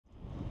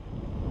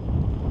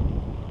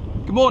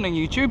Good morning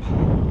YouTube,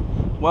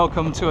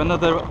 welcome to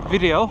another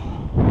video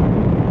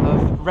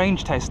of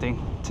range testing.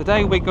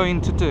 Today we're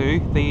going to do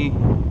the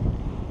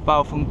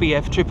Baofeng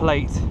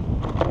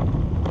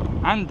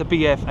BF888 and the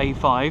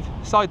BF-A5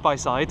 side by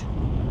side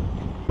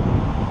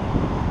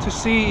to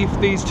see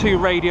if these two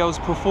radios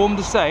perform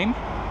the same.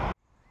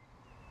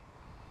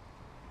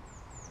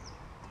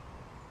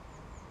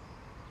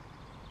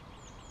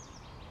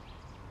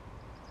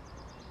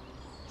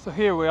 So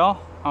here we are,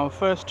 our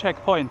first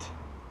checkpoint.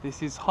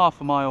 This is half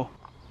a mile.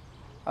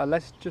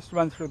 Let's just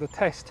run through the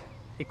test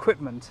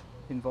equipment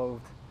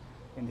involved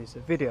in this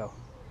video.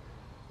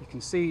 You can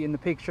see in the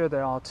picture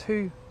there are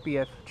two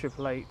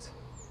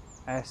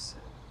BF888S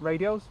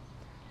radios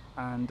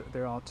and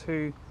there are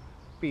two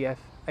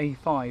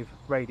BF-A5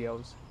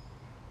 radios.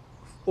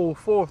 All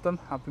four of them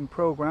have been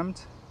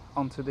programmed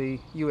onto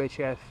the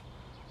UHF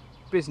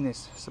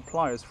business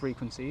suppliers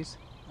frequencies,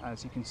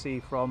 as you can see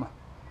from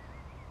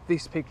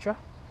this picture,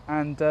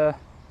 and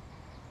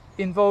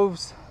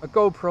involves a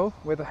GoPro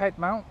with a head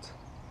mount.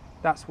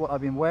 That's what I've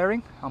been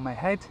wearing on my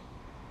head,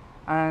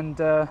 and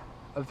a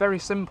very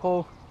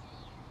simple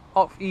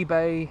off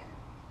eBay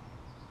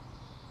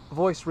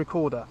voice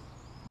recorder.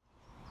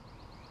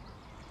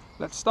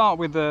 Let's start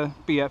with the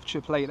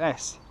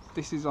BF888S.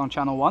 This is on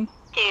channel 1.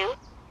 2,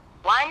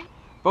 1.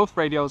 Both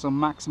radios on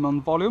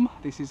maximum volume.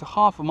 This is a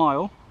half a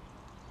mile.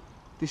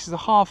 This is a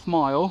half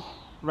mile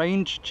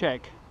range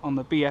check on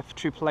the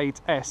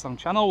BF888S on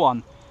channel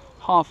 1.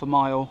 Half a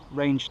mile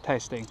range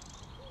testing.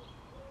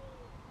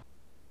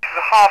 This is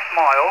a half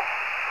mile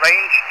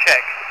range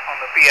check on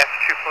the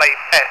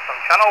BF888S on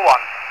channel 1.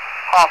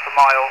 Half a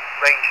mile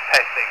range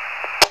testing.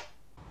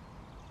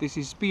 This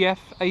is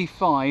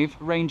BF-A5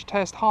 range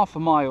test half a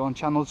mile on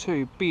channel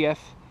 2.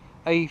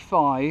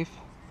 BF-A5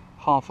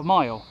 half a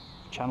mile,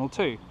 channel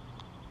 2.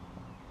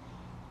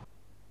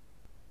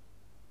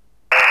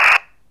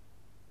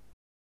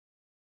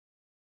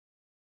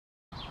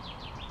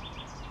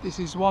 This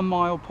is 1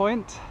 mile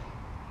point.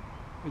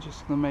 We're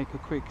just going to make a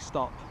quick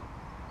stop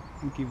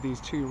and give these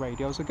two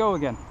radios a go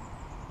again.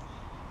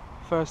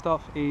 First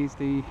off is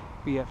the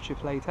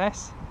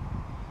BF888S.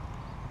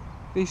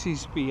 This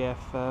is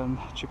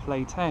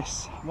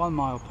BF888S 1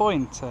 mile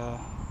point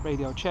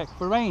radio check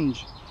for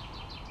range,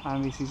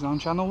 and this is on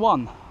channel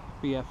 1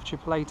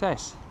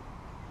 BF888S.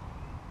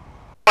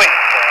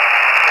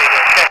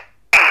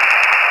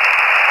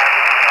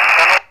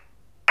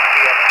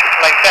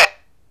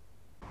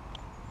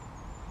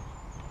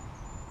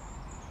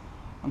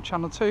 On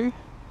channel 2,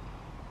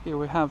 here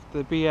we have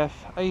the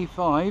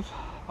BF-A5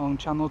 on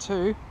channel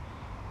 2,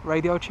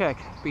 radio check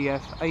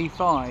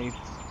BF-A5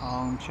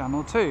 on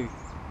channel 2.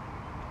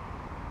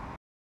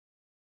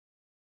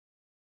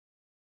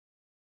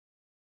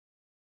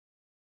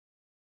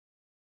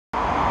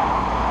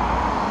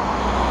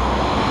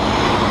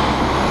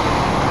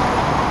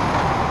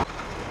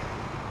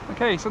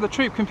 Okay, so the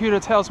trip computer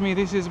tells me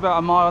this is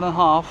about 1.5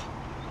 miles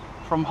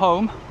from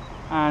home,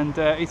 and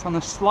it's on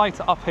a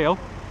slight uphill.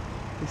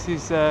 This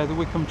is the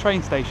Wickham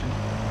train station.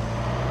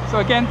 So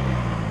again,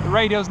 the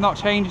radio's not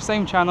changed,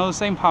 same channel,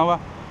 same power.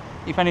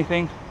 If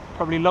anything,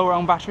 probably lower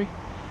on battery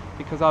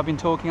because I've been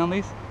talking on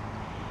these.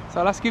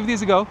 So let's give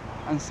these a go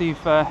and see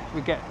if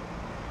we get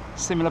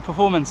similar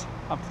performance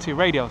of the two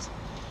radios.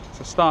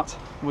 So start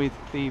with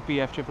the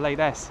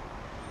BF888S.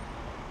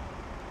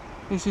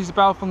 This is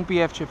Baofeng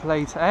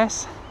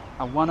BF888S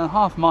at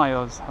 1.5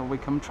 miles at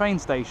Wickham train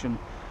station,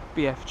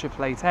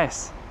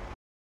 BF888S.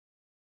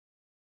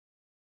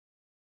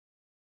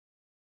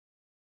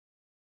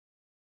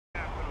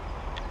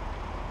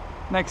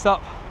 Next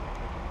up,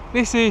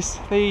 this is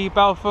the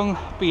Baofeng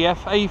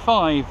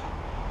BF-A5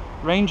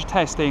 range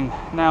testing.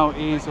 Now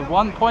is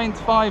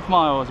 1.5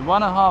 miles,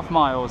 1.5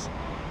 miles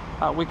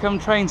at Wickham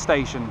train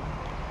station.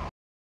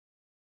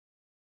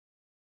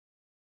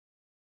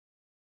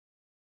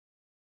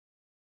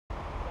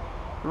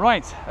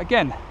 Right,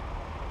 again,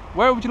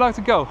 where would you like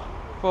to go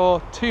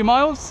for 2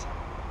 miles?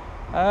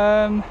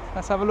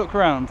 Let's have a look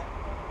around.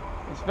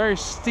 It's very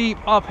steep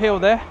uphill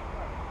there.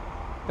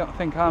 Don't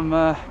think I'm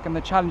going to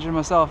challenge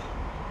myself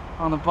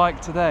on a bike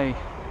today.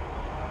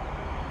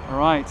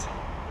 Right,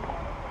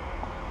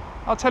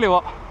 I'll tell you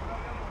what,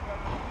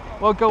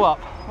 we'll go up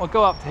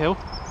the hill.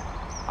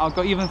 I'll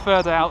go even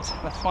further out.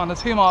 Let's find a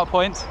 2 mile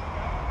point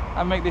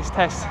and make this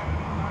test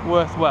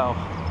worthwhile.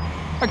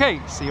 Okay,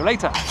 see you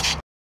later.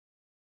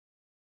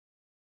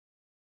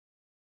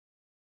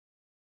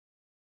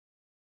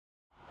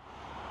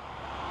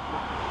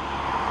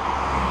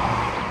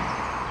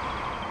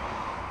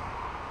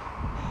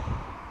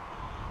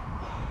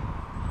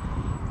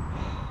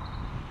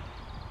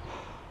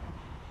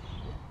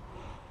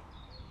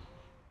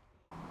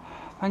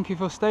 Thank you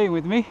for staying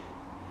with me.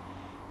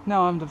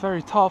 Now I'm the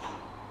very top,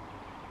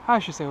 I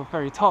should say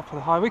very top of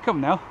the High Wickham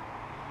now.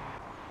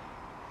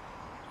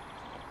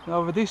 And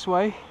over this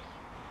way,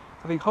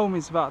 I think home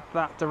is about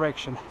that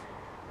direction.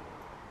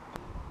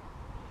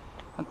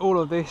 And all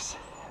of this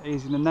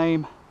is in the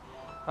name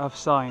of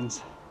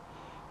science.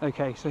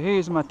 Okay, so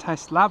here's my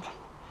test lab,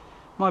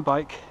 my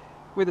bike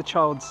with a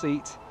child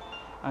seat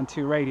and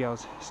 2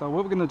 radios. So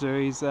what we're going to do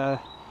is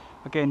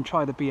again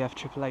try the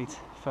BF-888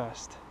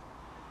 first.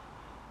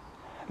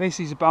 This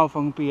is a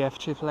Baofeng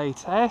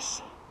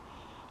BF-888S,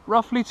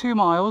 roughly 2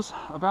 miles,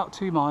 about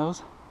 2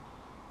 miles,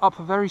 up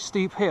a very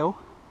steep hill,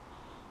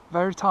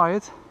 very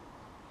tired,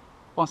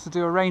 wants to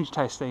do a range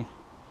testing.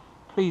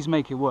 Please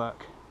make it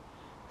work.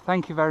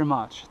 Thank you very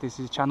much. This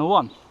is Channel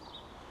 1.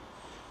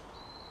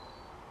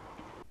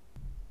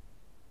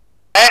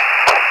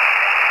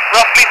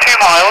 Roughly 2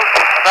 miles,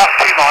 about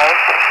 2 miles,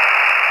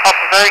 up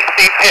a very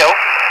steep hill.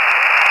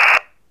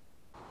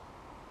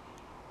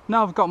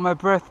 Now I've got my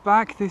breath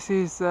back. This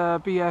is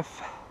BF-A5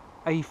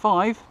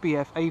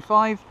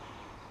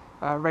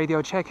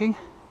 radio checking,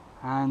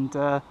 and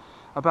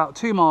about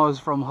 2 miles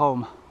from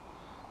home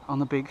on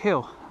the big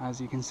hill, as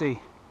you can see.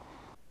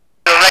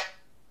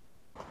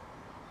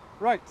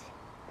 Right,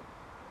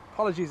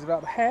 apologies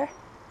about the hair.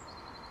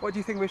 What do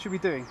you think we should be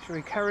doing? Should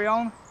we carry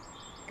on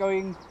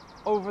going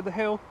over the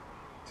hill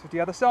to the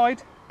other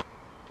side,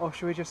 or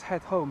should we just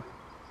head home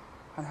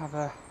and have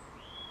a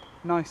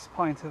nice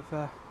pint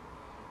of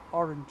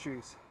orange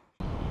juice?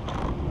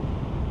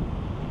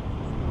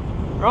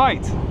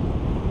 Right,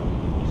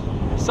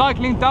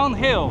 cycling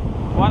downhill,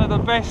 one of the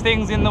best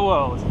things in the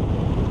world.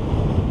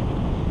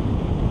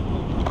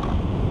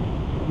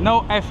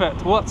 No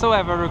effort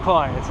whatsoever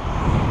required.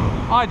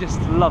 I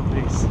just love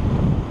this.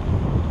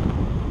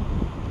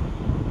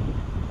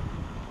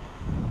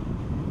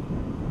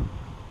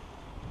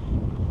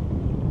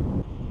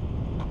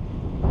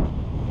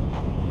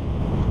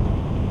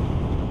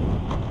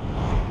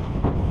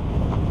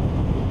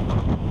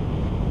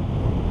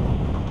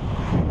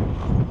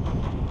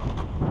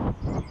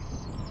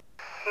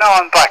 Now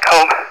I'm back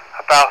home,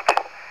 about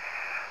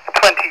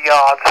 20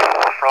 yards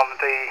from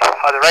the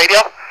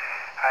HandyRadio,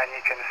 and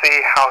you can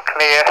see how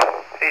clear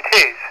it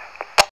is.